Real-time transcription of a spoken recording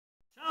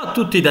a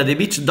tutti da The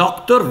Beach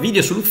Doctor,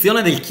 video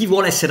soluzione del chi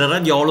vuole essere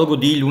radiologo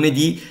di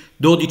lunedì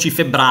 12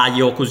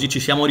 febbraio, così ci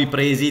siamo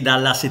ripresi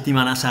dalla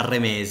settimana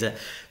sanremese.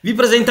 Vi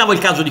presentavo il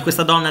caso di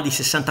questa donna di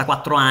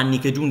 64 anni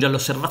che giunge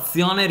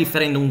all'osservazione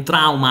riferendo un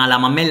trauma alla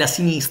mammella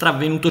sinistra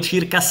avvenuto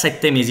circa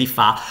 7 mesi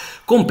fa,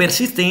 con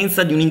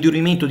persistenza di un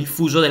indurimento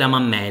diffuso della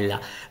mammella.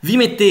 Vi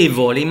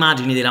mettevo le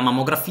immagini della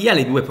mammografia,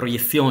 le due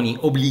proiezioni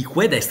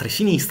oblique, destra e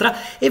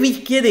sinistra, e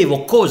vi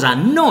chiedevo cosa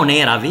non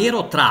era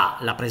vero tra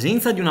la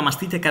presenza di una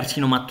mastite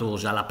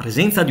carcinomatosa, la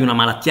presenza di una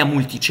malattia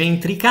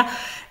multicentrica,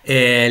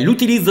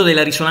 l'utilizzo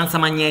della risonanza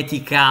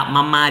magnetica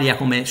mammaria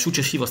come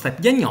successivo step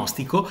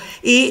diagnostico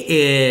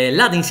e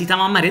la densità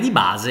mammaria di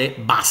base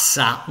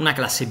bassa, una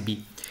classe B.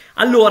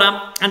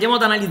 Allora andiamo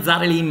ad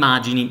analizzare le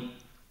immagini.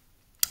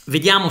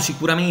 Vediamo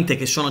sicuramente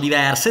che sono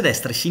diverse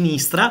destra e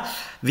sinistra,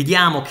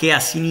 vediamo che a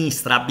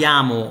sinistra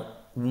abbiamo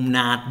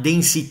una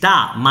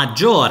densità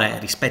maggiore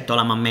rispetto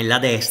alla mammella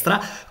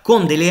destra,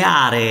 con delle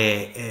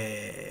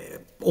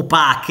aree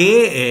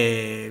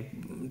opache,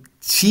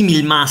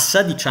 simil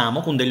massa,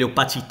 diciamo, con delle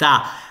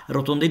opacità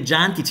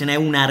rotondeggianti. Ce n'è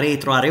una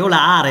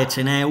retroareolare,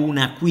 ce n'è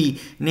una qui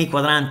nei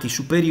quadranti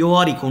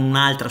superiori con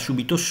un'altra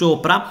subito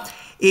sopra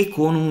e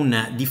con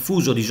un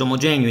diffuso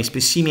disomogeneo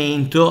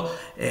ispessimento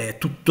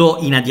tutto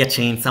in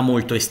adiacenza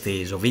molto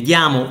esteso.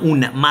 Vediamo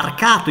un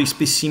marcato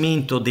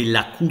ispessimento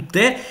della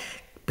cute,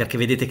 perché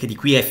vedete che di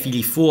qui è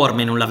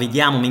filiforme, non la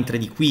vediamo, mentre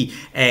di qui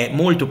è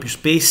molto più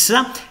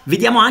spessa.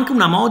 Vediamo anche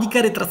una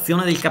modica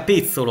retrazione del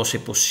capezzolo, se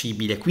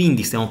possibile,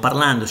 quindi stiamo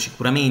parlando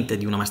sicuramente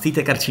di una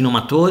mastite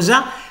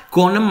carcinomatosa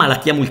con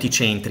malattia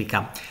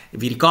multicentrica.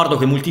 Vi ricordo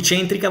che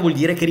multicentrica vuol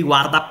dire che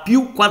riguarda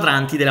più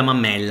quadranti della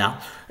mammella.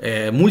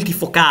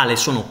 Multifocale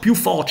sono più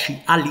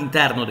foci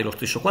all'interno dello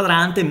stesso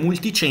quadrante,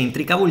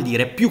 multicentrica vuol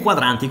dire più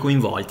quadranti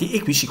coinvolti,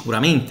 e qui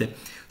sicuramente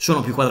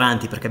sono più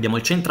quadranti perché abbiamo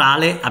il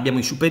centrale, abbiamo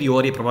i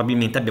superiori e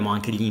probabilmente abbiamo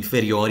anche gli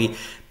inferiori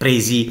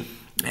presi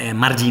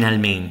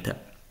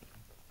marginalmente.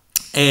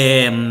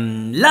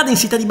 La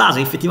densità di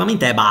base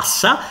effettivamente è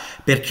bassa,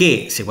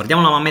 perché se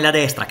guardiamo la mammella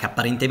destra, che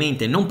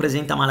apparentemente non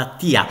presenta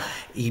malattia,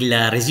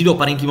 il residuo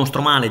parenchimo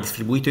stromale è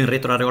distribuito in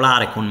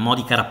retroareolare con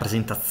modica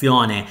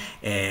rappresentazione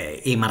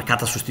e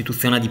marcata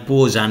sostituzione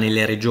adiposa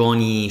nelle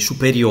regioni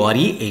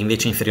superiori, e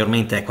invece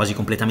inferiormente è quasi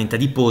completamente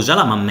adiposa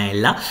la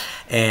mammella.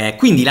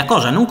 Quindi la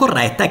cosa non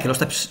corretta è che lo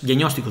step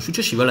diagnostico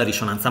successivo è la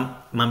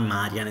risonanza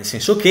mammaria, nel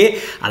senso che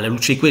alla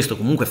luce di questo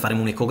comunque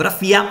faremo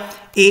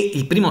un'ecografia e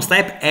il primo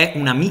step è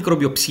una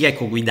microbiopsia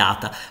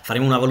ecoguidata.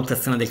 Faremo una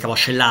valutazione del cavo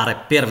ascellare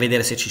per vedere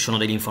se ci sono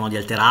dei linfonodi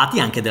alterati,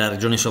 anche della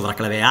regione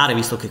sovraclaveare,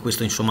 visto che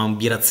questo insomma è un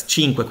BRAF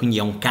 5, quindi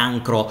è un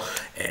cancro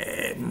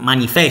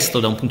manifesto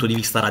da un punto di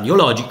vista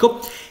radiologico,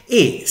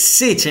 e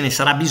se ce ne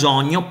sarà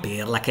bisogno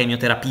per la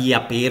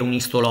chemioterapia, per un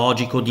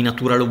istologico di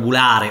natura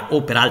lobulare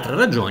o per altre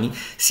ragioni,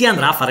 si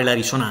andrà a fare la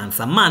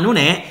risonanza, ma non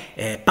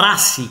è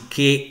prassi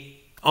che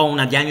ho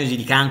una diagnosi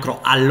di cancro,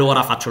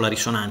 allora faccio la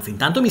risonanza.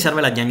 Intanto mi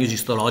serve la diagnosi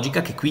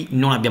istologica, che qui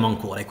non abbiamo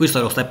ancora, e questo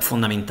è lo step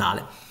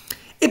fondamentale.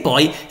 E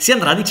poi si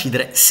andrà a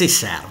decidere se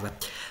serve.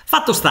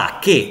 Fatto sta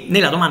che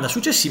nella domanda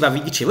successiva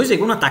vi dicevo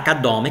esegue un attacco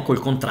addome col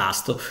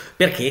contrasto,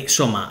 perché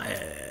insomma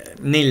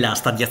nella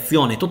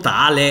stadiazione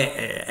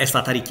totale è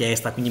stata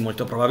richiesta, quindi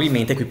molto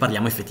probabilmente qui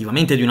parliamo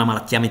effettivamente di una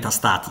malattia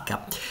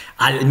metastatica,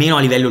 almeno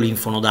a livello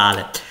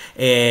linfonodale.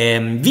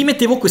 Vi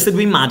mettevo queste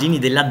due immagini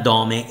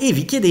dell'addome e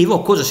vi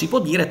chiedevo cosa si può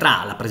dire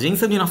tra la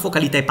presenza di una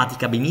focalità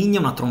epatica benigna,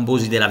 una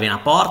trombosi della vena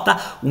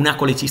porta, una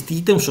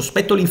colecistite, un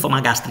sospetto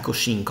linfoma gastrico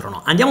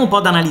sincrono. Andiamo un po'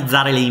 ad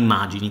analizzare le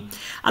immagini.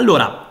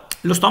 Allora,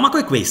 lo stomaco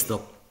è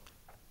questo,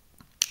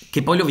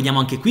 che poi lo vediamo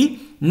anche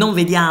qui. Non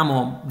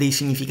vediamo dei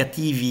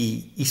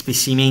significativi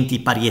ispessimenti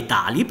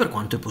parietali, per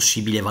quanto è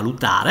possibile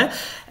valutare.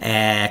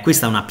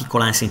 Questa è una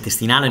piccola ansia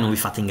intestinale, non vi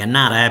fate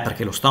ingannare,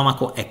 perché lo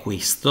stomaco è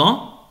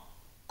questo.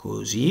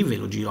 Così ve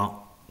lo giro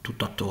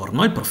tutto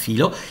attorno il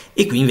profilo,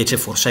 e qui invece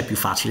forse è più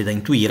facile da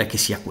intuire che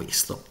sia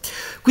questo.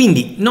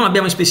 Quindi non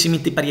abbiamo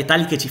ispessimenti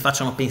parietali che ci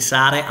facciano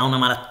pensare a una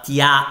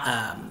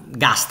malattia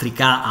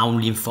gastrica, a un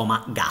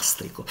linfoma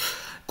gastrico.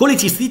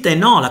 Colecistite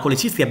no, la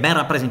colecistite è ben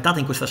rappresentata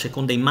in questa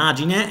seconda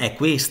immagine, è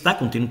questa,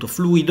 contenuto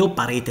fluido,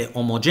 parete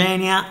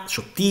omogenea,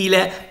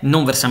 sottile,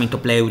 non versamento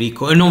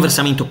pleurico, non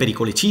versamento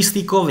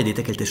pericolecistico.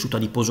 Vedete che il tessuto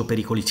adiposo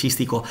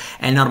pericolecistico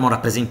è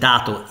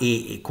normo-rappresentato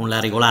e con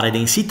la regolare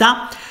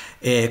densità.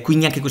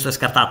 Quindi anche questo è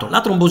scartato. La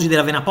trombosi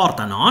della vena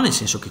porta no, nel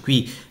senso che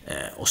qui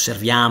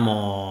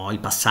osserviamo il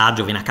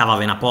passaggio vena cava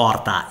vena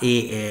porta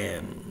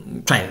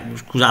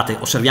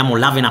osserviamo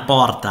la vena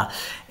porta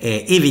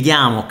e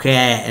vediamo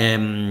che è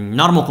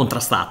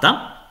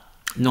normocontrastata.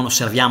 Non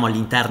osserviamo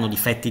all'interno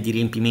difetti di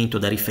riempimento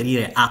da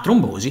riferire a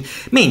trombosi,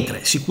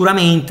 mentre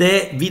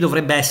sicuramente vi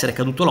dovrebbe essere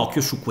caduto l'occhio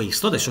su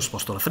questo, adesso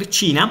sposto la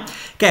freccina,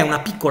 che è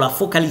una piccola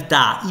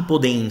focalità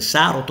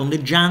ipodensa,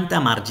 rotondeggiante a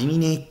margini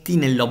netti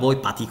nel lobo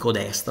epatico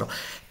destro,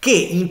 che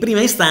in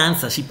prima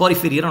istanza si può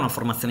riferire a una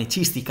formazione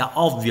cistica.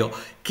 Ovvio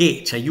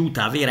che ci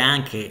aiuta a avere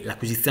anche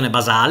l'acquisizione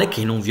basale,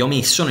 che non vi ho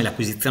messo.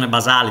 Nell'acquisizione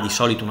basale di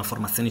solito una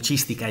formazione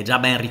cistica è già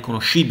ben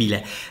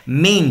riconoscibile,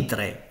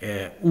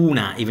 mentre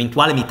una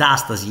eventuale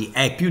metastasi è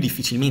è più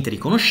difficilmente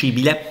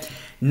riconoscibile.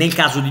 Nel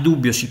caso di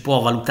dubbio si può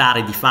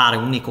valutare di fare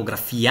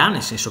un'ecografia,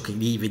 nel senso che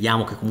lì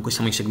vediamo che comunque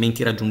siamo in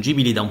segmenti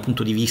raggiungibili da un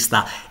punto di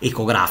vista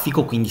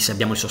ecografico, quindi se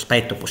abbiamo il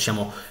sospetto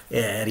possiamo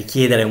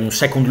richiedere un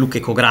second look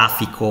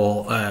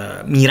ecografico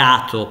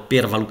mirato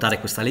per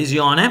valutare questa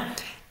lesione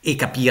e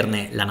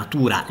capirne la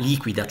natura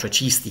liquida, cioè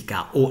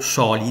cistica o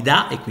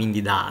solida, e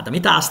quindi da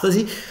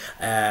metastasi.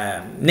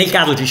 Nel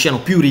caso ci siano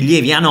più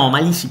rilievi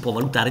anomali si può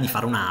valutare di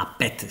fare una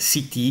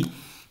PET-CT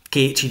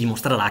che ci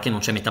dimostrerà che non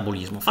c'è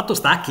metabolismo. Fatto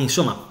sta che,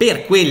 insomma,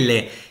 per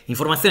quelle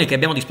informazioni che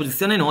abbiamo a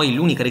disposizione noi,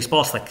 l'unica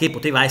risposta che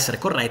poteva essere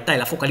corretta è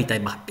la focalità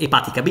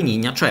epatica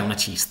benigna, cioè una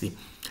cisti.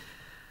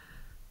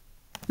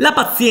 La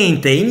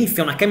paziente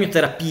inizia una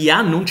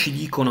chemioterapia, non ci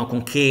dicono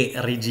con che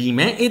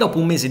regime, e dopo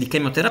un mese di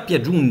chemioterapia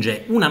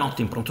giunge una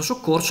notte in pronto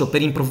soccorso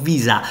per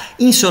improvvisa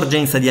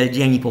insorgenza di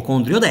algine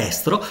ipocondrio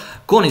destro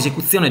con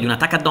esecuzione di un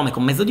attacco addome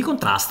con mezzo di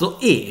contrasto,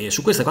 e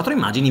su queste 4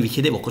 immagini vi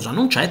chiedevo cosa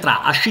non c'è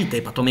tra ascite,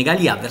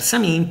 epatomegalia,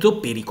 versamento,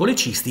 pericolo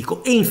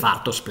cistico e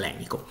infarto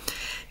splenico.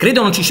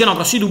 Credo non ci siano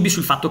grossi dubbi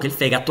sul fatto che il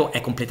fegato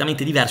è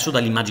completamente diverso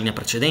dall'immagine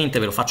precedente,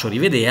 ve lo faccio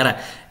rivedere.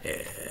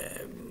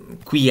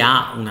 Qui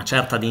ha una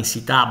certa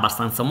densità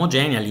abbastanza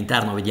omogenea,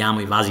 all'interno vediamo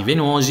i vasi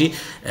venosi,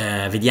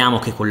 vediamo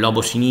che col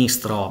lobo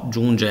sinistro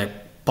giunge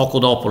poco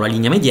dopo la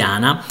linea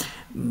mediana,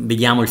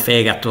 vediamo il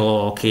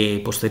fegato che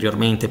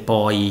posteriormente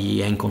poi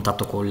è in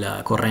contatto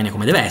col rene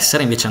come deve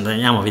essere. Invece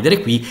andiamo a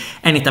vedere qui,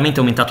 è nettamente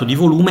aumentato di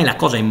volume, la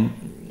cosa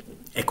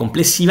è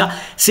complessiva.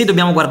 Se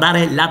dobbiamo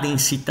guardare la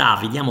densità,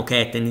 vediamo che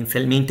è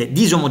tendenzialmente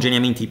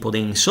disomogeneamente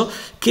ipodenso,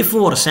 che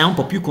forse è un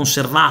po' più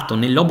conservato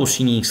nel lobo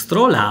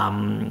sinistro, la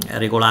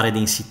regolare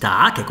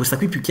densità, che è questa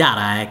qui più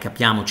chiara,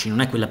 capiamoci, non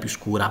è quella più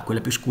scura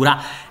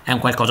è un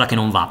qualcosa che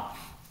non va.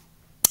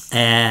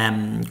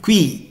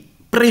 Qui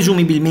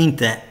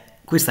presumibilmente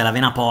questa è la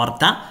vena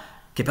porta,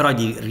 che però è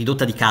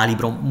ridotta di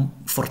calibro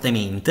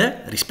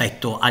fortemente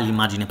rispetto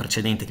all'immagine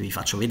precedente che vi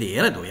faccio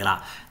vedere, dove era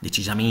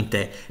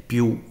decisamente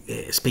più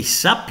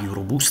spessa, più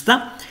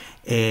robusta.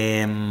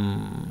 È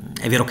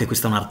vero che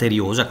questa è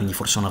un'arteriosa, quindi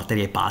forse è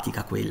un'arteria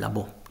epatica quella,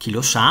 boh, chi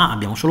lo sa.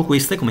 Abbiamo solo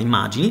queste come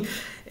immagini.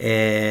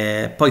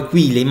 Poi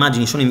qui le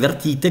immagini sono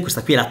invertite,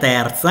 questa qui è la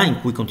terza in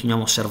cui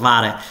continuiamo a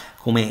osservare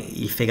come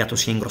il fegato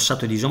sia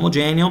ingrossato e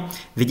disomogeneo.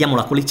 Vediamo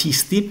la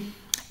colecisti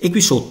e qui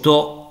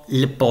sotto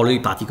il polo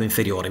epatico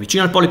inferiore.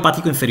 Vicino al polo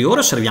epatico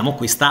inferiore osserviamo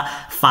questa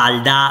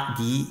falda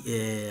di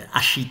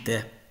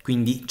ascite,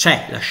 quindi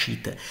c'è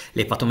l'ascite,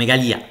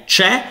 l'epatomegalia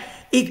c'è,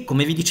 e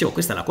come vi dicevo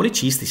questa è la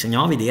colecisti. Se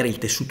andiamo a vedere il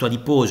tessuto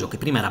adiposo, che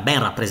prima era ben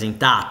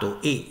rappresentato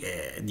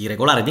e di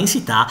regolare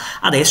densità,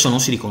 adesso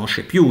non si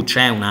riconosce più,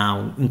 c'è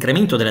un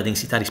incremento della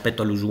densità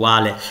rispetto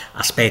all'usuale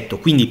aspetto,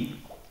 quindi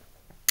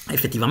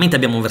effettivamente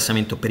abbiamo un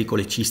versamento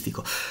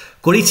pericolecistico.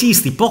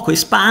 Colecisti poco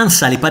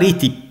espansa, le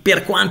pareti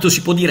per quanto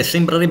si può dire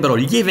sembrerebbero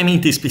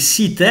lievemente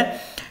ispessite,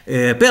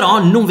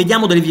 però non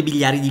vediamo delle vie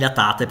biliari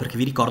dilatate, perché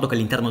vi ricordo che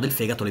all'interno del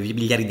fegato le vie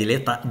biliari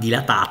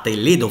dilatate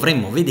le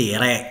dovremmo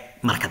vedere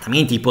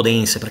marcatamente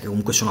ipodense, perché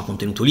comunque sono a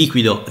contenuto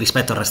liquido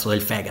rispetto al resto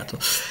del fegato.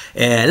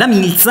 La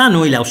milza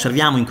noi la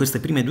osserviamo in queste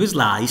prime 2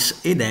 slice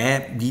ed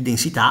è di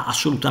densità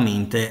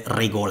assolutamente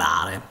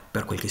regolare,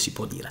 per quel che si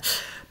può dire.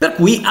 Per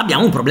cui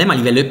abbiamo un problema a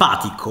livello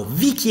epatico.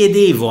 Vi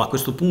chiedevo a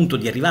questo punto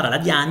di arrivare alla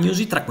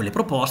diagnosi. Tra quelle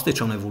proposte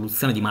c'è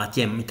un'evoluzione di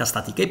malattia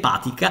metastatica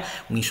epatica,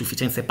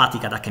 un'insufficienza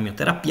epatica da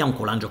chemioterapia, un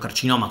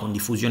colangiocarcinoma con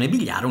diffusione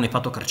biliare, un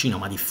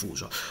epatocarcinoma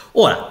diffuso.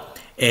 Ora,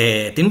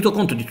 tenuto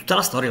conto di tutta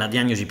la storia, la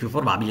diagnosi più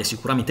probabile è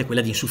sicuramente quella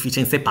di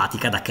insufficienza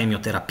epatica da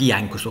chemioterapia.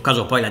 In questo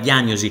caso poi la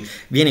diagnosi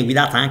viene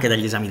guidata anche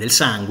dagli esami del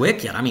sangue,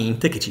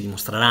 chiaramente, che ci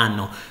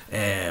dimostreranno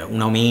un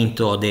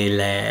aumento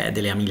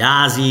delle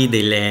amilasi,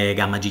 delle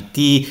gamma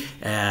GT,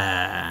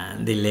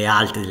 delle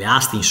alte, delle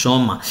asti,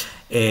 insomma.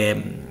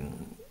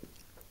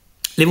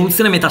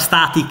 L'evoluzione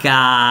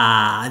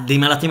metastatica di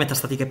malattie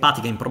metastatiche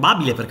epatiche è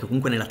improbabile, perché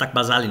comunque nell'attacco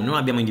basale non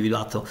abbiamo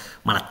individuato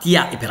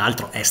malattia, e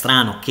peraltro è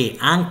strano che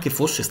anche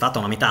fosse stata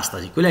una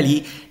metastasi quella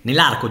lì,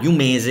 nell'arco di un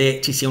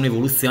mese ci sia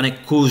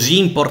un'evoluzione così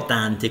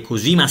importante,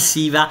 così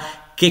massiva,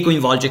 che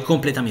coinvolge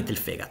completamente il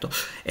fegato.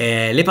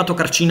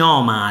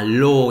 L'epatocarcinoma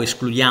lo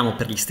escludiamo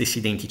per gli stessi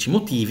identici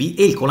motivi,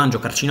 e il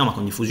colangiocarcinoma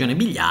con diffusione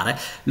biliare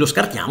lo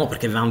scartiamo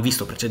perché avevamo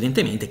visto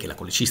precedentemente che la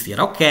colecisti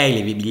era ok,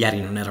 le vie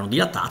biliari non erano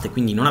dilatate,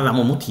 quindi non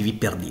avevamo motivi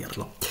per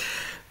dirlo.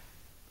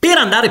 Per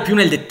andare più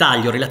nel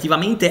dettaglio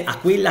relativamente a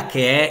quella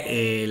che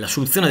è la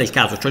soluzione del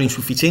caso, cioè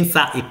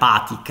l'insufficienza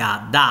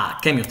epatica da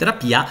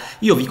chemioterapia,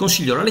 io vi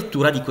consiglio la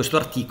lettura di questo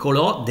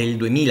articolo del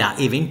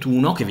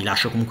 2021, che vi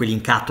lascio comunque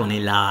linkato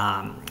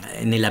nella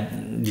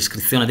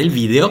descrizione del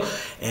video,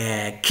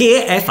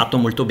 che è fatto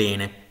molto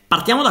bene.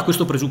 Partiamo da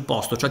questo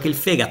presupposto, cioè che il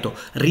fegato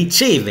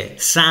riceve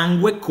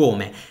sangue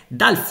come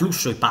dal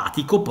flusso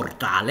epatico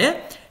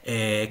portale,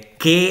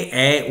 che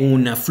è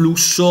un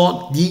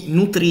flusso di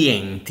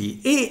nutrienti,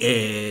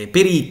 e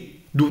per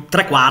i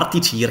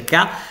 3/4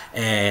 circa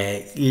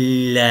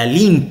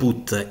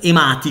l'input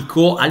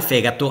ematico al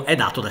fegato è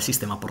dato dal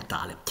sistema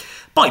portale.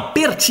 Poi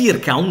per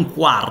circa un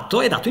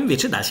quarto è dato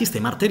invece dal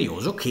sistema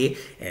arterioso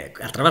che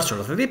attraverso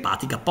l'arteria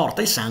epatica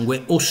porta il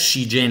sangue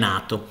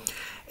ossigenato.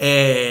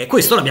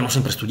 Questo l'abbiamo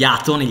sempre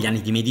studiato negli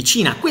anni di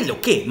medicina. Quello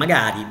che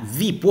magari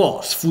vi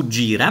può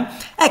sfuggire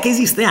è che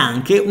esiste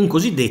anche un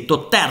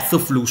cosiddetto terzo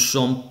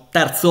flusso,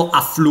 terzo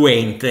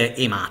affluente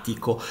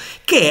ematico,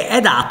 che è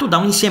dato da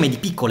un insieme di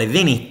piccole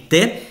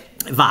venette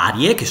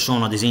varie, che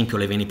sono ad esempio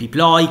le vene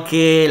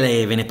epiploiche,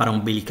 le vene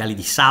paraombelicali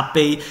di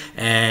Sapei,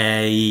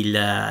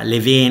 le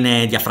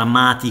vene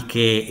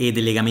diaframmatiche e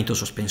del legamento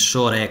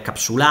sospensore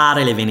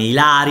capsulare, le vene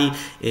ilari,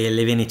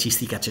 le vene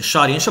cistiche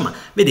accessorie, insomma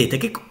vedete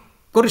che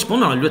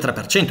corrispondono al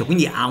 2-3%,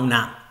 quindi a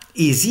una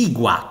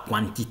esigua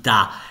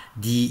quantità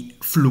di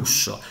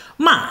flusso,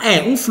 ma è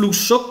un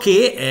flusso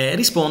che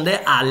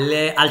risponde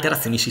alle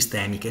alterazioni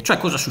sistemiche. Cioè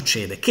cosa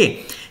succede?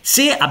 Che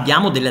se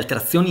abbiamo delle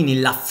alterazioni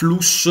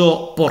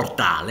nell'afflusso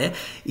portale,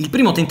 il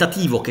primo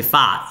tentativo che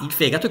fa il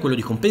fegato è quello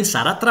di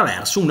compensare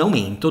attraverso un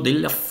aumento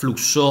del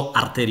flusso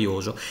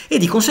arterioso e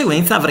di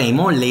conseguenza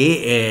avremo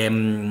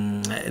le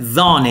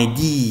zone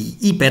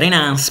di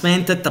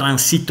iperenhancement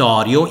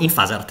transitorio in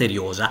fase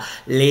arteriosa,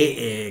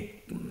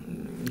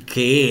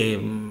 che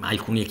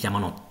alcuni li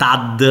chiamano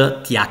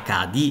TAD,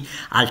 THD,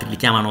 altri li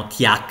chiamano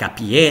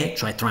THPE,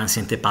 cioè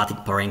Transient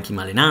Hepatic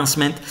Parenchymal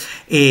Enhancement,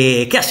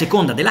 e che a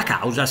seconda della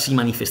causa si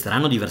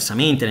manifesteranno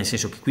diversamente, nel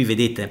senso che qui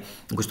vedete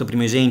in questo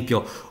primo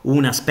esempio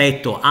un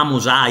aspetto a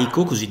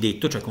mosaico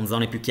cosiddetto, cioè con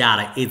zone più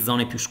chiare e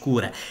zone più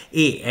scure,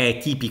 e è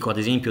tipico ad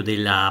esempio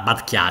della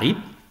Bad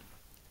Chiari.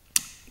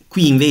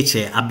 Qui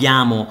invece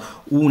abbiamo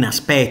un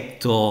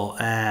aspetto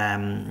cioè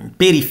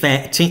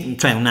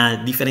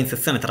una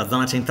differenziazione tra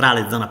zona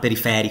centrale e zona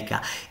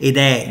periferica, ed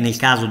è nel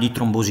caso di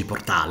trombosi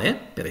portale,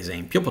 per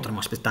esempio, potremmo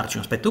aspettarci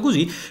un aspetto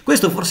così.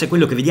 Questo forse è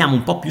quello che vediamo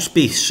un po' più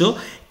spesso,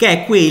 che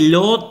è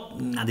quello,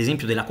 ad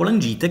esempio, della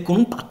colangite con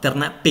un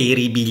pattern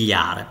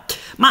peribiliare.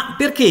 Ma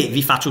perché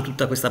vi faccio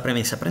tutta questa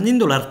premessa?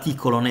 Prendendo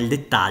l'articolo nel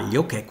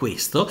dettaglio, che è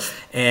questo,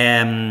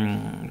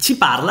 si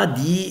parla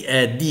di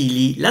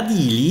DILI. La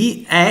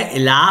DILI è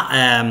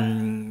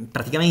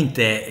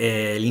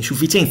praticamente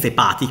l'insufficienza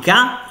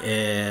epatica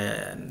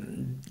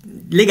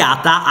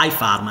legata ai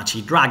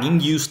farmaci, drug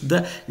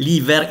induced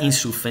liver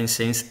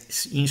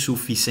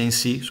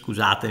insufficiency,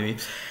 scusatemi,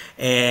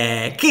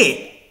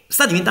 che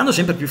sta diventando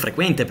sempre più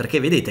frequente, perché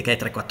vedete che è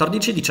tra i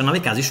 14 e i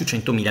 19 casi su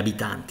 100.000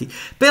 abitanti.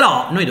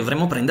 Però noi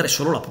dovremmo prendere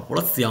solo la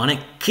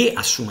popolazione che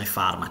assume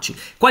farmaci.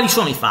 Quali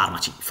sono i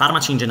farmaci? I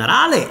farmaci in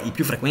generale, il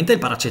più frequente è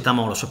il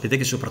paracetamolo. Sapete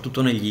che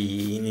soprattutto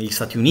negli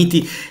Stati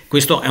Uniti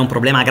questo è un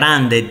problema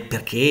grande,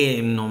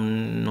 perché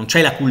non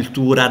c'è la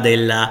cultura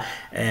del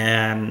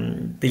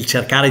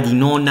cercare di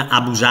non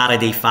abusare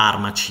dei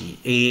farmaci,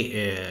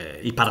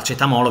 e il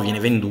paracetamolo viene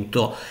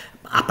venduto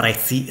a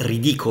prezzi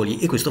ridicoli,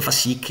 e questo fa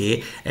sì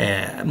che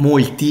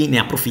molti ne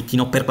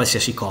approfittino per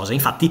qualsiasi cosa.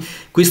 Infatti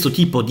questo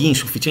tipo di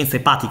insufficienza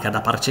epatica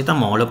da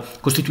paracetamolo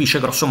costituisce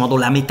grosso modo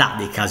la metà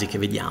dei casi che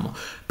vediamo,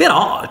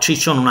 però ci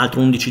sono un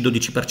altro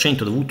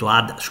 11-12% dovuto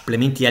ad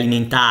supplementi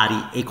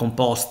alimentari e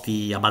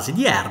composti a base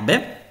di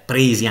erbe,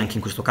 presi anche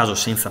in questo caso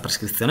senza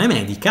prescrizione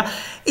medica,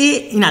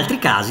 e in altri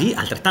casi,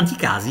 altrettanti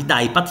casi, da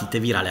epatite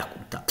virale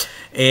acuta.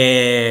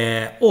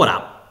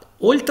 Ora,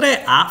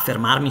 oltre a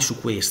fermarmi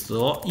su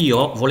questo,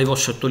 io volevo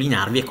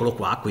sottolinearvi, eccolo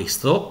qua,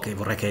 questo, che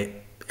vorrei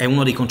che è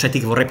uno dei concetti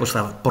che vorrei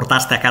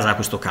portaste a casa da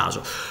questo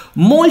caso.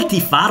 Molti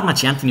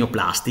farmaci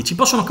antineoplastici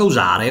possono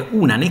causare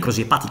una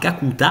necrosi epatica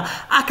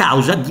acuta a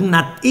causa di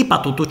una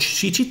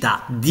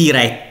epatotossicità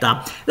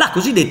diretta, la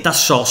cosiddetta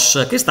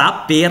SOS, che sta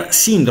per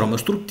sindrome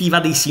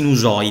ostruttiva dei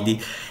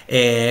sinusoidi.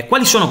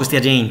 Quali sono questi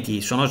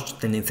agenti? Sono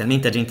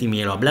tendenzialmente agenti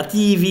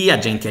mieloablativi,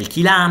 agenti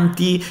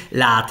alchilanti,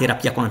 la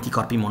terapia con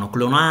anticorpi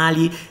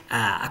monoclonali,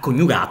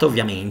 coniugata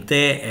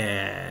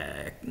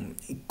ovviamente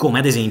come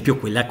ad esempio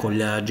quella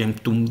col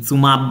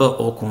gemtuzumab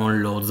o con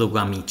lo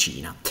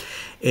zogamicina.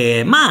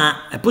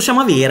 Ma possiamo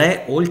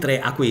avere, oltre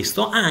a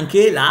questo,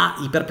 anche la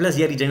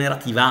iperplasia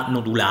rigenerativa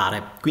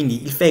nodulare.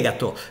 Quindi il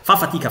fegato fa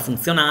fatica a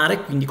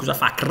funzionare, quindi cosa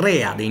fa?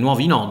 Crea dei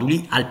nuovi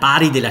noduli, al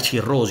pari della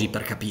cirrosi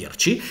per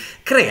capirci,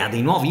 crea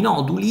dei nuovi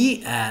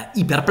noduli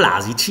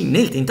iperplasici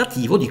nel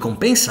tentativo di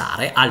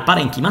compensare al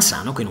parenchima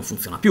sano che non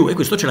funziona più, e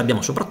questo ce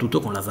l'abbiamo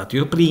soprattutto con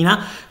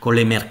l'azatioprina, con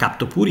le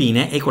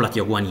mercaptopurine e con la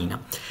tioguanina.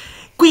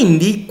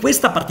 Quindi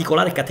questa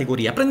particolare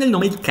categoria prende il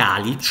nome di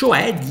CALI,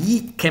 cioè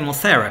di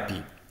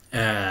chemotherapy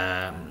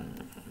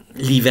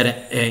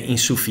liver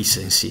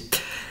insufficiency,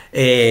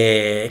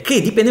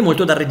 che dipende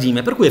molto dal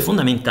regime, per cui è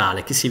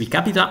fondamentale che se vi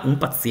capita un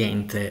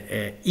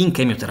paziente in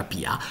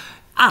chemioterapia,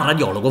 al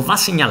radiologo va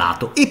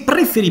segnalato, e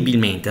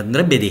preferibilmente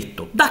andrebbe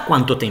detto da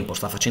quanto tempo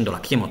sta facendo la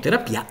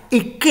chemioterapia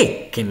e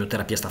che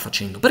chemioterapia sta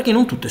facendo, perché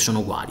non tutte sono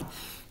uguali.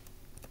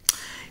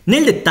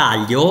 Nel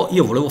dettaglio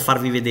io volevo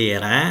farvi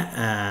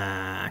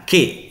vedere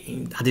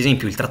che ad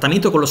esempio il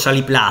trattamento con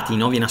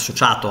l'ossaliplatino viene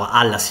associato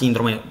alla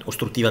sindrome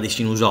ostruttiva dei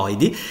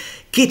sinusoidi,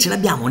 che ce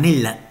l'abbiamo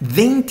nel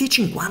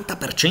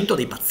 20-50%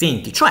 dei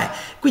pazienti, cioè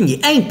quindi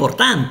è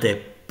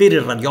importante per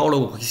il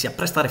radiologo che si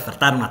appresta a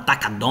refertare un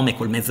attacco addome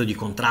col mezzo di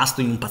contrasto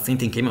in un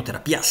paziente in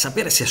chemioterapia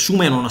sapere se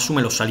assume o non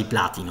assume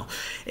l'ossaliplatino,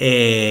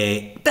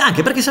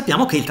 anche perché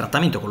sappiamo che il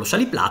trattamento con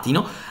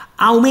l'ossaliplatino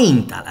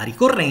aumenta la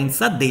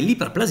ricorrenza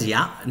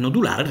dell'iperplasia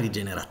nodulare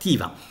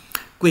rigenerativa.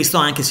 Questo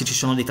anche se ci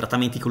sono dei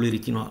trattamenti con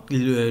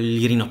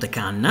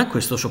l'irinotecan,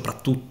 questo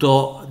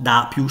soprattutto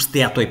da più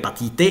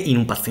steatoepatite in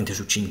un paziente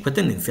su 5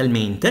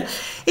 tendenzialmente,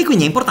 e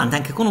quindi è importante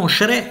anche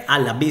conoscere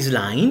alla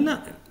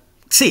baseline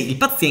se il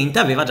paziente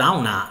aveva già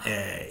una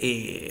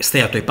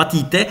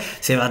steatoepatite,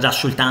 se aveva già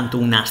soltanto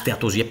una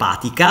steatosi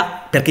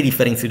epatica. Perché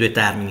differenzio i due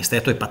termini?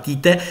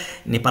 Steatoepatite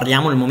ne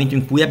parliamo nel momento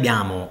in cui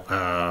abbiamo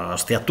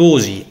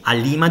steatosi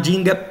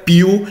all'imaging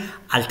più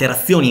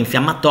alterazioni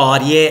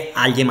infiammatorie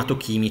agli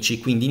ematochimici,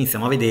 quindi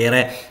iniziamo a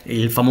vedere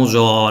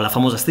la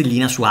famosa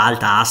stellina su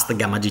alta, ast,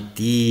 gamma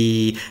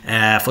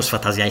GT,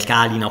 fosfatasi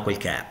alcalina o quel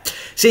che è.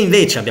 Se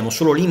invece abbiamo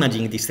solo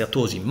l'imaging di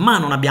steatosi ma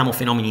non abbiamo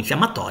fenomeni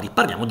infiammatori,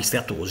 parliamo di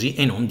steatosi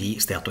e non di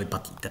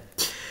steatoepatite.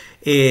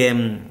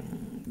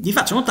 Vi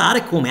faccio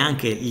notare come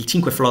anche il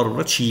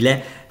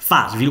 5-fluorouracile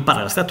fa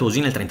sviluppare la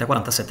steatosi nel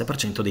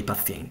 30-47% dei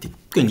pazienti,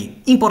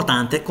 quindi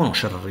importante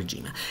conoscere il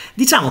regime.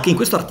 Diciamo che in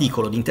questo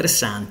articolo di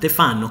interessante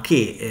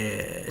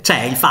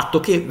c'è il fatto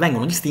che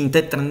vengono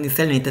distinte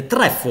tendenzialmente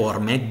 3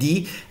 forme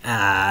di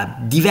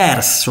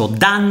diverso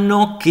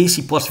danno che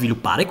si può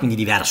sviluppare, quindi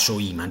diverso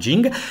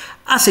imaging,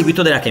 a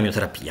seguito della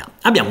chemioterapia.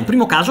 Abbiamo un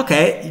primo caso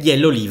che è il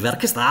yellow liver,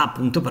 che sta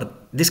appunto per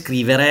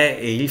descrivere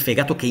il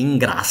fegato che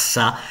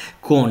ingrassa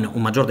con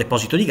un maggior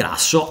deposito di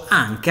grasso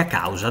anche a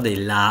causa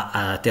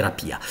della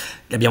terapia.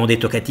 Abbiamo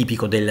detto che è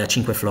tipico del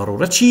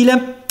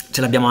 5-fluorouracile,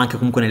 ce l'abbiamo anche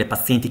comunque nelle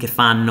pazienti che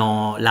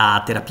fanno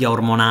la terapia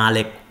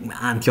ormonale,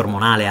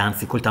 antiormonale,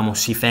 anzi col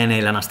tamossifene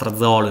e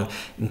l'anastrazolo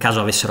in caso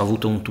avessero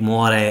avuto un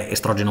tumore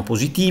estrogeno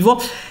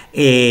positivo,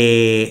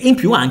 e in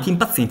più anche in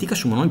pazienti che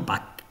assumono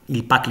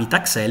il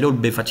paclitaxel o il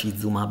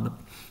bevacizumab.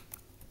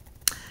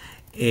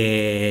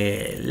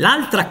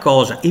 L'altra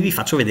cosa, e vi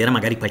faccio vedere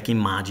magari qualche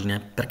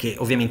immagine, perché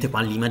ovviamente qua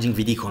l'imaging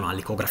vi dicono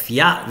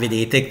all'ecografia,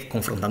 vedete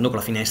confrontando con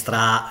la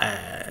finestra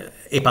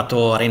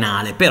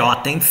epatorenale, però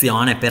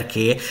attenzione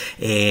perché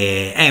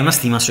è una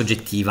stima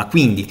soggettiva,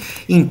 quindi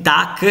in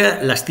TAC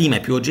la stima è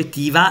più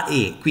oggettiva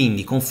e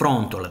quindi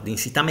confronto la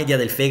densità media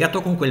del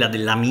fegato con quella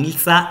della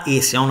milza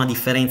e se ho una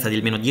differenza di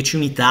almeno 10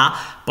 unità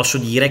posso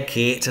dire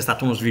che c'è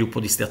stato uno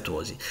sviluppo di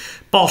steatosi.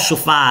 Posso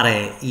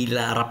fare il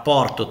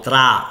rapporto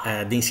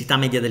tra densità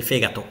media del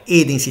fegato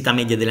e densità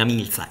media della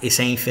milza e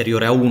se è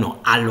inferiore a 1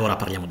 allora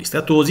parliamo di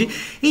steatosi,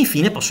 e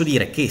infine posso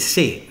dire che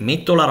se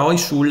metto la ROI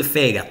sul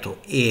fegato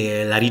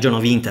e la region of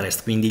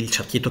interest, quindi il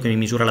cerchietto che mi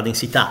misura la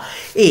densità,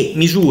 e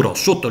misuro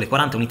sotto le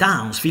 40 unità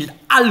Hounsfield,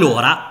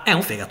 allora è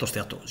un fegato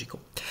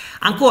steatosico.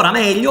 Ancora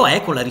meglio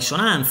è con la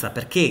risonanza,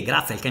 perché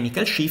grazie al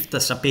chemical shift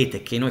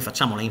sapete che noi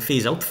facciamo la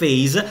in-phase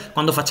out-phase,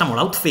 quando facciamo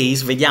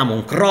l'out-phase vediamo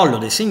un crollo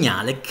del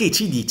segnale che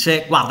ci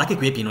dice guarda che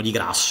qui è pieno di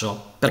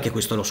grasso, perché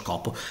questo è lo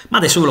scopo, ma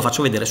adesso ve lo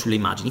faccio vedere sulle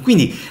immagini.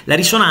 Quindi la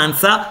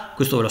risonanza,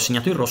 questo ve l'ho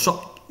segnato in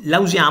rosso, la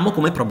usiamo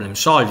come problem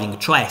solving,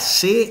 cioè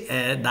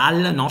se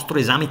dal nostro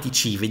esame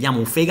TC vediamo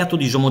un fegato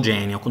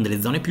disomogeneo con delle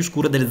zone più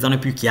scure e delle zone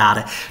più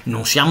chiare,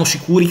 non siamo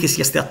sicuri che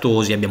sia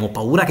steatosi, abbiamo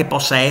paura che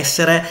possa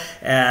essere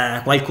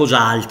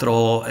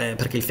qualcos'altro,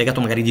 perché il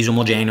fegato magari è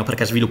disomogeneo,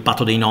 perché ha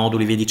sviluppato dei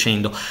noduli, via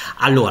dicendo,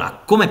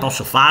 allora come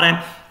posso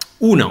fare?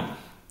 1.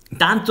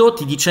 Intanto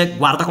ti dice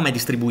guarda com'è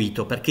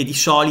distribuito, perché di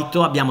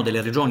solito abbiamo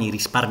delle regioni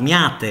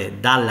risparmiate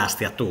dalla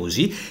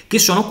steatosi che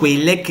sono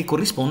quelle che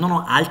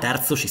corrispondono al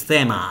terzo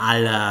sistema,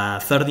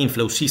 al third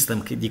inflow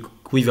system di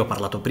cui vi ho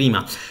parlato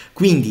prima,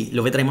 quindi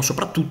lo vedremo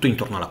soprattutto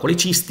intorno alla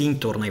colecisti,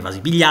 intorno ai vasi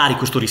biliari,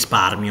 questo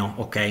risparmio,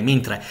 ok?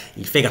 Mentre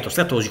il fegato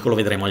steatosico lo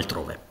vedremo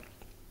altrove.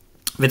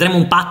 Vedremo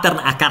un pattern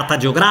a carta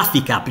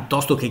geografica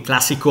piuttosto che il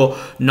classico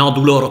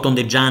nodulo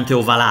rotondeggiante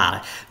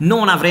ovalare.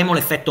 Non avremo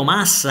l'effetto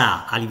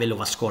massa a livello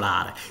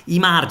vascolare. I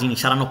margini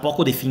saranno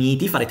poco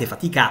definiti, farete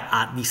fatica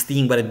a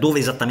distinguere dove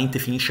esattamente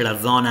finisce la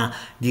zona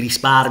di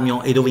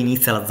risparmio e dove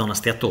inizia la zona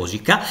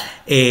steatosica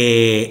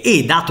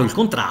e dato il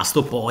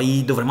contrasto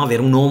poi dovremo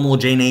avere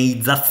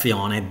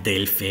un'omogeneizzazione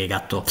del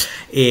fegato.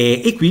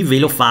 E qui ve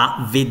lo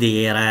fa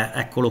vedere,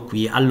 eccolo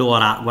qui.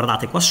 Allora,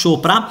 guardate qua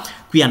sopra.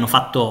 Qui hanno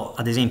fatto,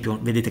 ad esempio,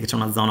 vedete che c'è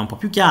una zona un po'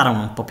 più chiara, una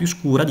un po' più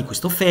scura di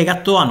questo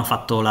fegato, hanno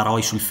fatto la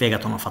ROI sul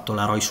fegato, hanno fatto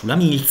la ROI sulla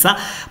milza,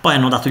 poi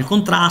hanno dato il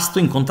contrasto.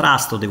 In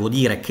contrasto devo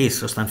dire che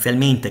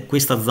sostanzialmente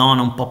questa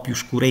zona un po' più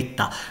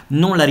scuretta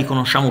non la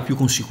riconosciamo più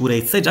con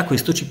sicurezza e già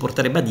questo ci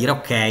porterebbe a dire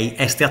ok,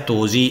 è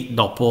steatosi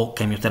dopo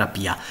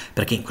chemioterapia,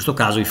 perché in questo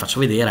caso vi faccio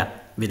vedere,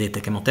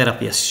 vedete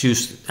chemotherapy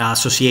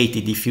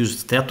associated diffuse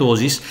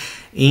steatosis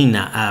in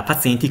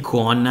pazienti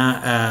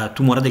con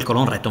tumore del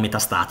colon retto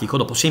metastatico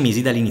dopo 6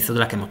 mesi dall'inizio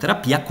della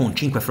chemioterapia con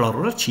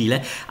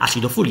 5-fluorouracile,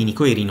 acido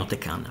folinico e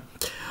irinotecan.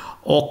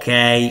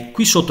 Ok,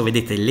 qui sotto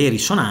vedete le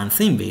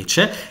risonanze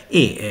invece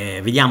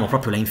e vediamo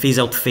proprio la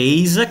in-phase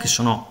out-phase che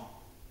sono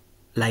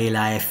la E e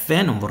la F,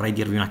 non vorrei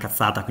dirvi una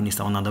cazzata quindi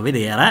stavo andando a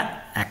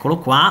vedere, eccolo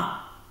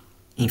qua,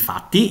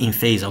 infatti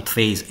in-phase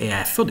out-phase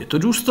e F, ho detto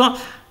giusto.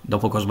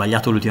 dopo che ho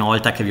sbagliato l'ultima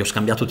volta che vi ho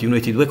scambiato T1 e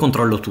T2,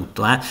 controllo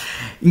tutto,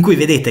 in cui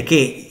vedete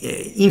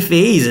che in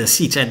phase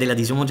sì c'è della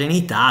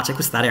disomogeneità, c'è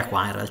quest'area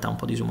qua in realtà un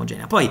po'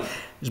 disomogenea, poi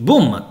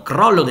sboom,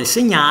 crollo del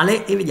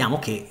segnale e vediamo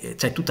che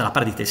c'è tutta la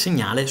perdita del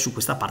segnale su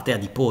questa parte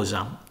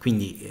adiposa,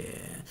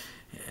 quindi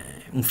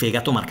un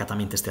fegato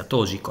marcatamente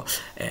steatosico.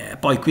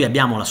 Poi qui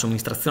abbiamo la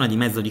somministrazione di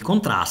mezzo di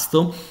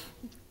contrasto,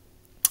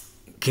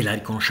 che la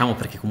riconosciamo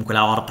perché comunque la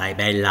aorta è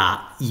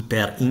bella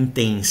iper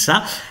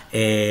intensa.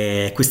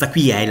 Questa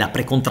qui è la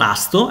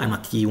precontrasto, è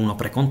una T1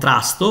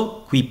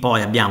 precontrasto. Qui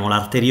poi abbiamo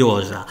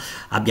l'arteriosa,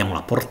 abbiamo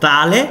la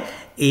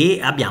portale e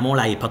abbiamo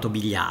la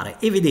epatobiliare,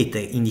 e vedete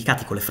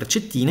indicati con le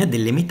freccettine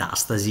delle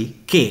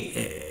metastasi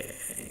che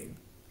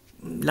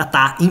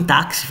in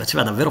TAC si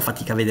faceva davvero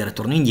fatica a vedere.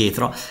 Torno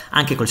indietro,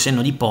 anche col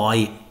senno di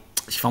poi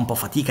si fa un po'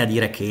 fatica a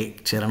dire che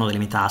c'erano delle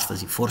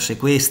metastasi, forse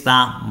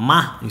questa,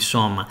 ma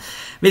insomma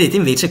vedete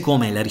invece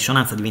come la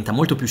risonanza diventa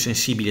molto più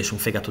sensibile su un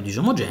fegato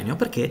disomogeneo,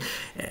 perché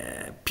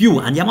più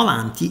andiamo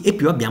avanti e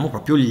più abbiamo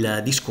proprio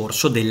il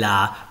discorso del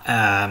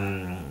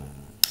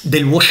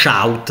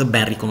washout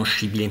ben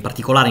riconoscibile, in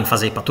particolare in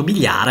fase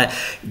epatobiliare.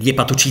 Gli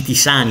epatociti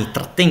sani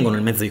trattengono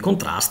il mezzo di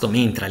contrasto,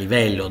 mentre a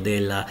livello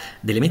delle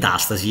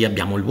metastasi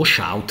abbiamo il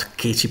washout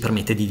che ci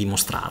permette di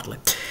dimostrarle.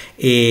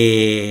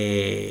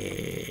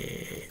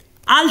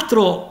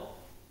 Altro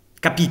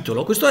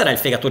capitolo, questo era il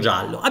fegato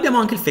giallo, abbiamo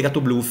anche il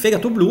fegato blu. Il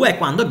fegato blu è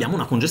quando abbiamo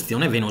una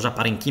congestione venosa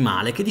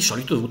parenchimale, che di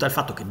solito è dovuta al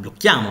fatto che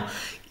blocchiamo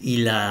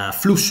il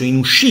flusso in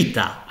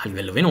uscita a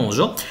livello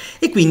venoso,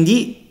 e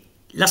quindi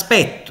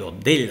l'aspetto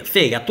del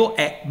fegato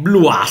è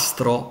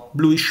bluastro,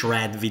 bluish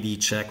red vi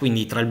dice,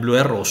 quindi tra il blu e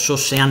il rosso,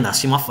 se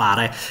andassimo a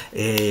fare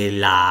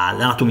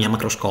l'anatomia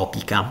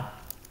macroscopica.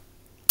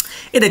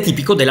 Ed è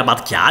tipico della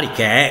Bad Chiari,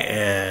 che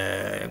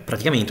è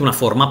praticamente una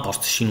forma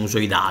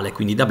post-sinusoidale,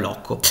 quindi da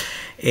blocco.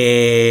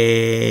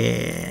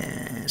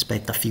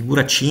 Aspetta,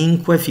 figura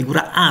 5,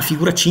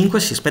 figura 5,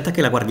 sì, aspetta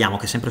che la guardiamo,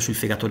 che è sempre sul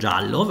fegato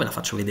giallo, ve la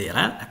faccio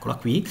vedere, eccola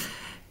qui,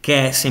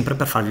 che è sempre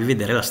per farvi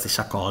vedere la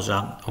stessa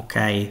cosa,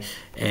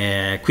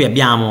 ok? Qui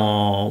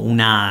abbiamo un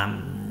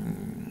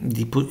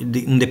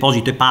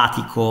deposito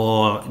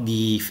epatico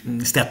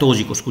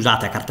steatosico,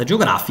 scusate, a carta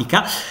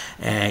geografica,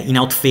 in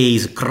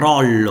outphase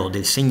crollo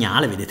del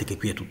segnale, vedete che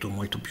qui è tutto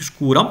molto più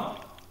scuro.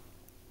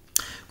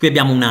 Qui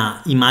abbiamo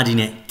una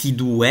immagine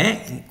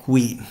T2 in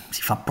cui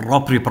si fa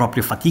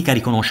proprio fatica a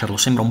riconoscerlo,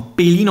 sembra un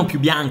pelino più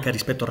bianca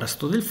rispetto al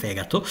resto del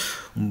fegato,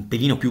 un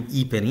pelino più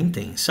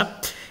iperintensa.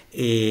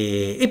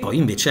 E poi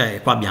invece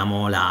qua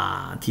abbiamo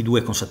la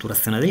T2 con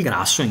saturazione del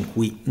grasso, in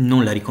cui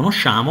non la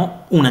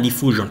riconosciamo, una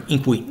diffusion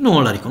in cui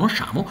non la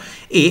riconosciamo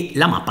e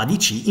la mappa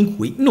DC in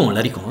cui non la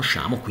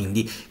riconosciamo,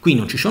 quindi qui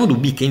non ci sono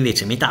dubbi che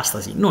invece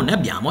metastasi non ne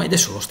abbiamo ed è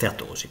solo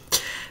steatosi.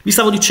 Vi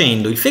stavo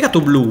dicendo, il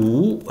fegato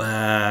blu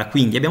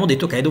quindi abbiamo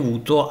detto che è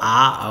dovuto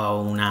a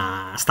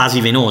una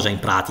stasi venosa, in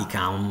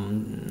pratica,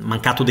 un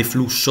mancato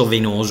deflusso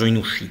venoso in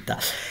uscita.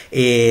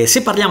 E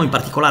se parliamo in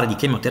particolare di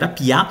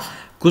chemioterapia,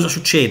 cosa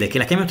succede? Che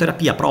la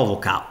chemioterapia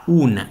provoca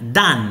un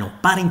danno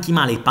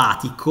parenchimale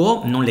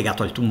epatico non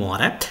legato al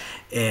tumore,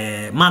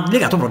 ma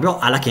legato proprio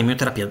alla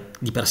chemioterapia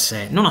di per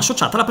sé, non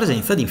associata alla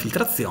presenza di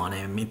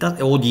infiltrazione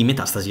o di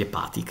metastasi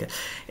epatiche.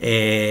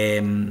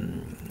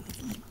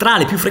 Tra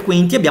le più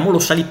frequenti abbiamo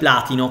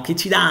l'ossaliplatino, che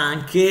ci dà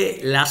anche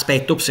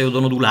l'aspetto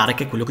pseudonodulare,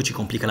 che è quello che ci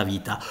complica la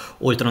vita,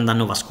 oltre a un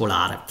danno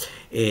vascolare.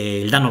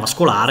 Il danno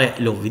vascolare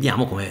lo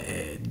vediamo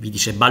come vi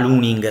dice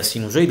ballooning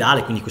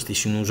sinusoidale, quindi questi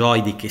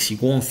sinusoidi che si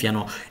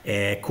gonfiano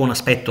con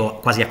aspetto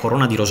quasi a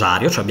corona di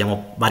rosario, cioè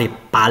abbiamo varie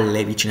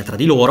palle vicine tra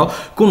di loro,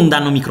 con un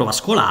danno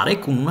microvascolare e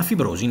con una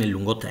fibrosi nel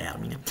lungo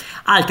termine.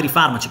 Altri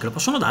farmaci che lo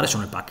possono dare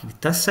sono il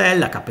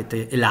paclitaxel,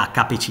 la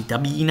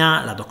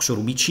capecitabina, la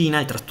doxorubicina,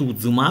 il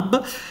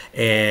trastuzumab,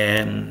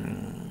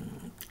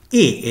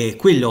 e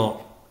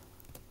quello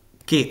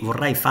che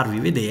vorrei farvi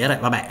vedere,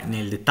 vabbè,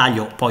 nel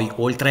dettaglio poi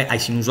oltre ai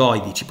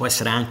sinusoidi ci può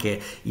essere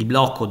anche il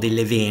blocco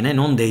delle vene,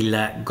 non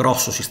del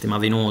grosso sistema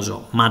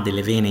venoso ma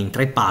delle vene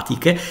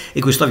intraepatiche,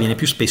 e questo avviene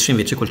più spesso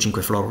invece col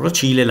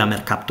 5-fluoruracile, la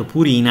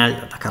mercaptopurina,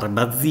 la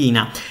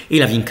carbazina e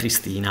la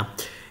vincristina,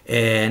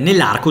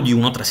 nell'arco di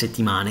 1-3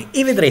 settimane,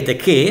 e vedrete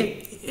che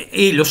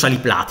e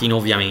l'ossaliplatino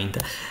ovviamente.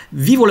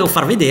 Vi volevo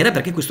far vedere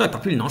perché questo è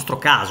proprio il nostro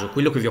caso,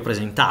 quello che vi ho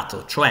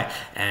presentato, cioè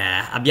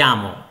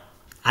abbiamo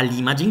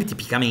all'imaging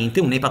tipicamente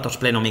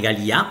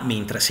un'epatosplenomegalia,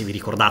 mentre se vi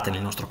ricordate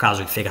nel nostro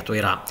caso il fegato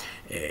era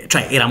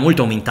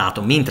molto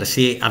aumentato, mentre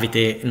se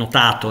avete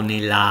notato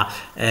nella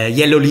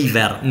yellow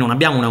liver non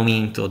abbiamo un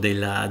aumento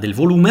del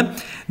volume,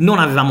 non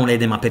avevamo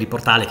l'edema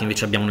periportale che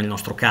invece abbiamo nel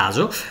nostro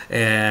caso,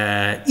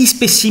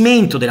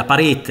 ispessimento della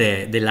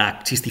parete della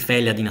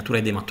cistifelia di natura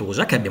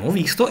edematosa che abbiamo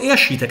visto e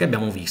ascite che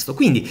abbiamo visto.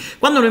 Quindi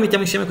quando noi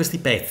mettiamo insieme questi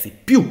pezzi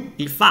più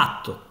il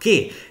fatto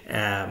che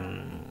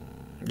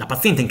la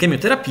paziente in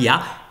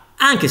chemioterapia,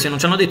 anche se non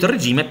ci hanno detto il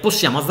regime,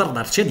 possiamo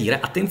azzardarci a dire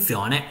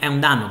attenzione, è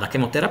un danno da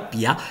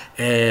chemioterapia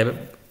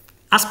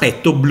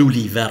aspetto blue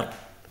liver.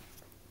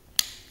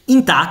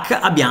 In TAC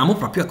abbiamo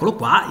proprio, eccolo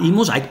qua, il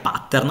mosaic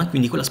pattern,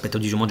 quindi quell'aspetto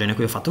disomogeneo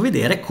che vi ho fatto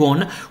vedere,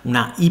 con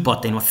una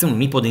ipoattenuazione,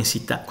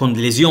 un'ipodensità, con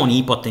lesioni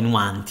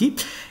ipoattenuanti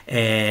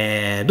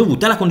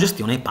dovute alla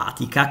congestione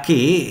epatica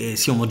che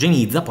si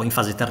omogenizza poi in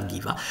fase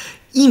tardiva.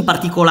 In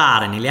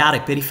particolare nelle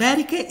aree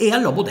periferiche e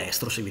al lobo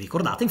destro, se vi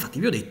ricordate, infatti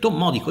vi ho detto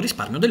modico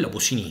risparmio del lobo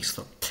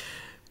sinistro,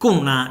 con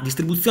una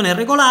distribuzione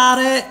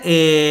irregolare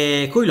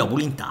e con i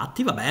lobuli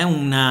intatti, vabbè,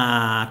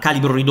 un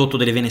calibro ridotto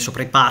delle vene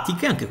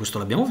sopraepatiche, anche questo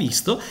l'abbiamo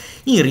visto.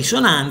 In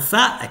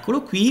risonanza,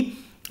 eccolo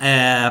qui,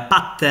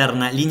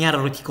 pattern lineare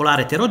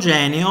reticolare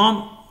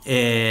eterogeneo,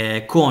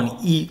 che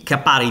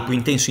appare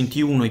ipointenso in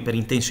T1 e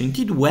iperintenso in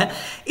T2,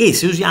 e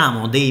se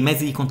usiamo dei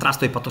mezzi di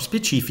contrasto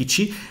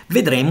epatospecifici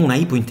vedremo una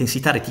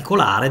ipointensità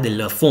reticolare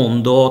del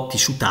fondo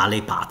tissutale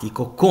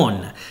epatico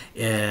con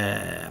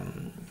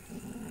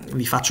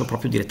vi faccio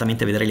proprio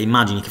direttamente vedere le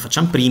immagini che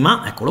facciamo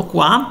prima, eccolo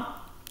qua,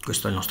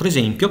 questo è il nostro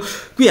esempio.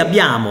 Qui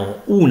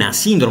abbiamo una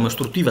sindrome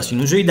ostruttiva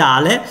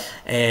sinusoidale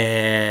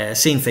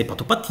senza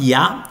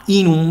epatopatia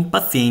in un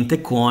paziente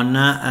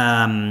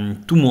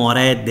con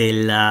tumore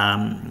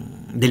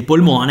del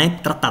polmone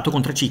trattato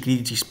con 3 cicli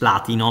di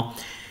cisplatino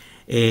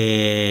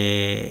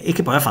e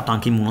che poi ha fatto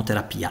anche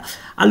immunoterapia.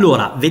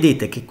 Allora,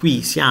 vedete che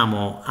qui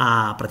siamo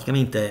a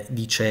praticamente,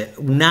 dice,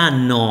 un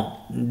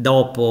anno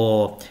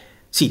dopo...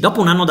 Sì,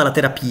 dopo un anno dalla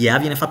terapia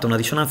viene fatta una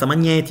risonanza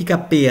magnetica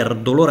per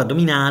dolore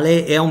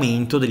addominale e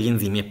aumento degli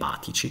enzimi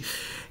epatici.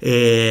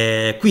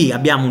 Qui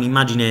abbiamo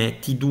un'immagine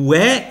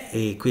T2,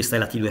 e questa è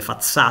la T2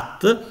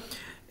 FAT-SAT,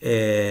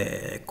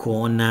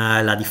 con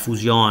la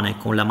diffusione,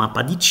 con la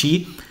mappa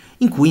DC,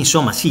 in cui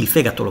insomma sì, il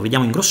fegato lo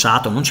vediamo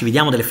ingrossato, non ci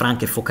vediamo delle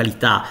franche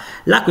focalità.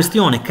 La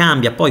questione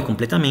cambia poi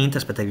completamente,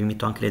 aspetta vi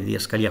metto anche la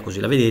didascalia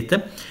così la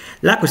vedete,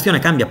 la questione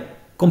cambia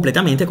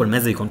completamente col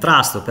mezzo di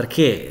contrasto,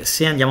 perché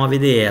se andiamo a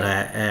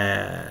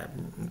vedere,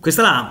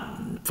 questa è la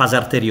fase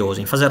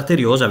arteriosa, in fase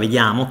arteriosa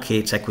vediamo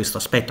che c'è questo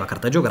aspetto a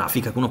carta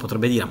geografica che uno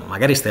potrebbe dire ma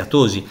magari è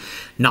steatosi.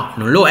 No,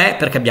 non lo è,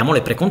 perché abbiamo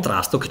le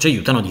precontrasto che ci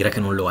aiutano a dire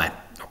che non lo è.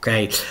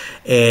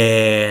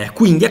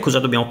 Quindi a cosa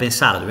dobbiamo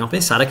pensare? Dobbiamo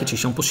pensare che ci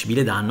sia un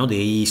possibile danno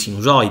dei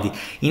sinusoidi.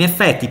 In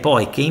effetti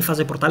poi che in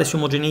fase portale si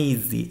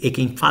omogeneizzi e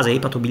che in fase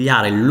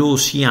epatobiliare lo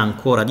sia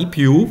ancora di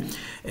più,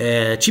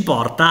 ci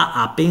porta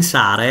a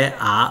pensare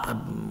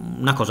a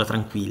una cosa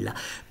tranquilla.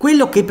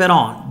 Quello che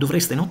però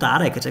dovreste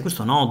notare è che c'è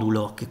questo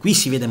nodulo che qui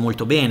si vede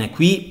molto bene,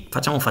 qui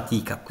facciamo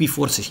fatica, qui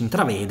forse si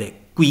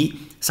intravede,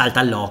 qui salta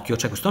all'occhio,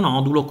 c'è questo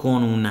nodulo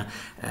con un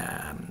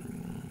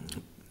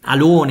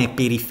alone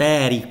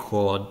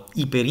periferico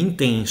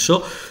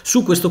iperintenso.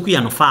 Su questo qui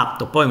hanno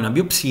fatto poi una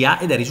biopsia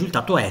ed è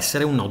risultato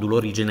essere un nodulo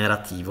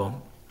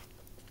rigenerativo.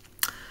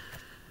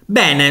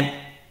 Bene,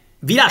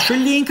 vi lascio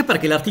il link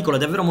perché l'articolo è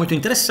davvero molto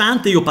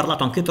interessante, io ho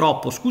parlato anche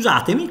troppo,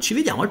 scusatemi, ci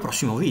vediamo al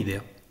prossimo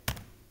video.